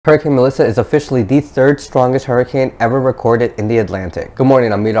Hurricane Melissa is officially the third strongest hurricane ever recorded in the Atlantic. Good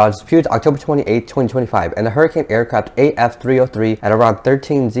morning, I'm meteorologist Pewds, October 28, 2025, and the hurricane aircraft AF303 at around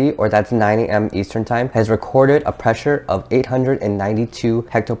 13Z, or that's 9 a.m. Eastern Time, has recorded a pressure of 892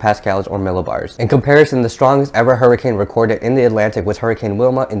 hectopascals or millibars. In comparison, the strongest ever hurricane recorded in the Atlantic was Hurricane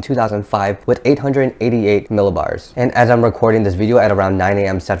Wilma in 2005 with 888 millibars. And as I'm recording this video at around 9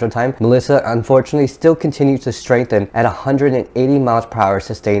 a.m. Central Time, Melissa unfortunately still continues to strengthen at 180 miles per hour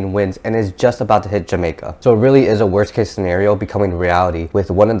sustained winds and is just about to hit Jamaica. So it really is a worst case scenario becoming reality,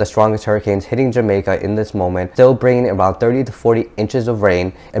 with one of the strongest hurricanes hitting Jamaica in this moment, still bringing around 30 to 40 inches of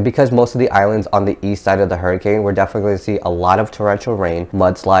rain. And because most of the islands on the east side of the hurricane, we're definitely going to see a lot of torrential rain,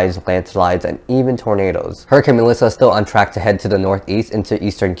 mudslides, landslides, and even tornadoes. Hurricane Melissa is still on track to head to the northeast into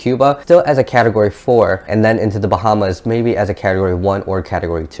eastern Cuba, still as a category 4, and then into the Bahamas, maybe as a category 1 or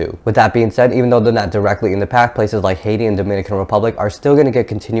category 2. With that being said, even though they're not directly in the path, places like Haiti and Dominican Republic are still going to get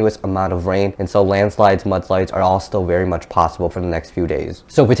continuous amount of rain, and so landslides, mudslides are all still very much possible for the next few days.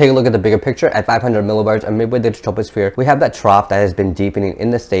 So if we take a look at the bigger picture, at 500 millibars and midway the troposphere, we have that trough that has been deepening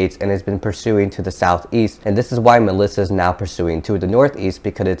in the states and has been pursuing to the southeast, and this is why Melissa is now pursuing to the northeast,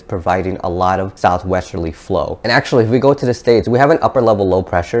 because it's providing a lot of southwesterly flow. And actually, if we go to the states, we have an upper level low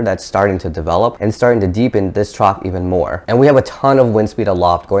pressure that's starting to develop and starting to deepen this trough even more, and we have a ton of wind speed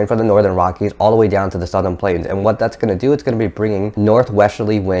aloft going from the northern Rockies all the way down to the southern plains. And what that's going to do, it's going to be bringing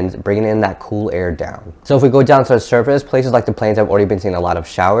northwesterly winds, bringing in that cool air down. So if we go down to the surface, places like the plains have already been seeing a lot of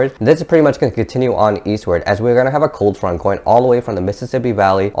showers. This is pretty much going to continue on eastward, as we're going to have a cold front going all the way from the Mississippi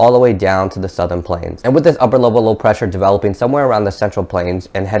Valley all the way down to the southern plains. And with this upper level low pressure developing somewhere around the central plains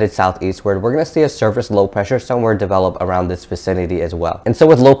and headed southeastward, we're going to see a surface low pressure somewhere develop around this vicinity as well. And so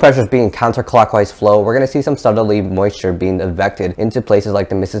with low pressures being counterclockwise flow, we're going to see some southerly moisture being evected into places like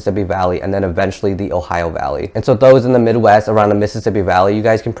the Mississippi Valley and then eventually the Ohio Valley. And so those in the Midwest around the Mississippi Valley, you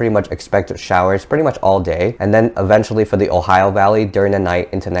guys can pretty much expect showers pretty much all day, and then eventually for the Ohio Valley during the night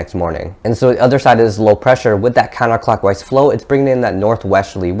into next morning. And so the other side is low pressure. With that counterclockwise flow, it's bringing in that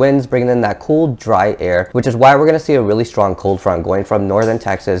northwesterly winds, bringing in that cool dry air, which is why we're going to see a really strong cold front going from northern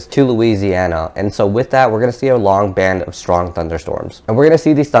Texas to Louisiana. And so with that, we're going to see a long band of strong thunderstorms, and we're going to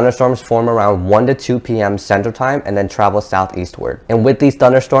see these thunderstorms form around 1 to 2 p.m. Central Time and then travel southeastward. And with these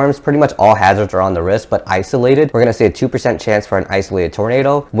thunderstorms, pretty much all hazards are on the risk, but isolated, we're going to see a 2% chance for an isolated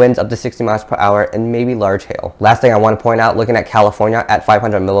tornado, winds up to 60 miles per hour, and maybe large hail. Last thing I want to point out, looking at California at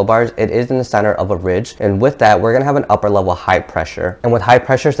 500 millibars, it is in the center of a ridge, and with that, we're going to have an upper level high pressure. And with high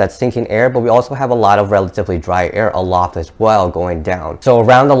pressures, that's sinking air, but we also have a lot of relatively dry air aloft as well going down. So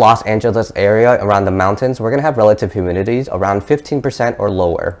around the Los Angeles area, around the mountains, we're going to have relative humidities around 15% or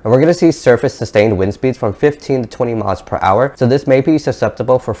lower. And we're going to see surface sustained wind speeds from 15 to 20 miles per hour, so this may be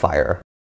susceptible for fire.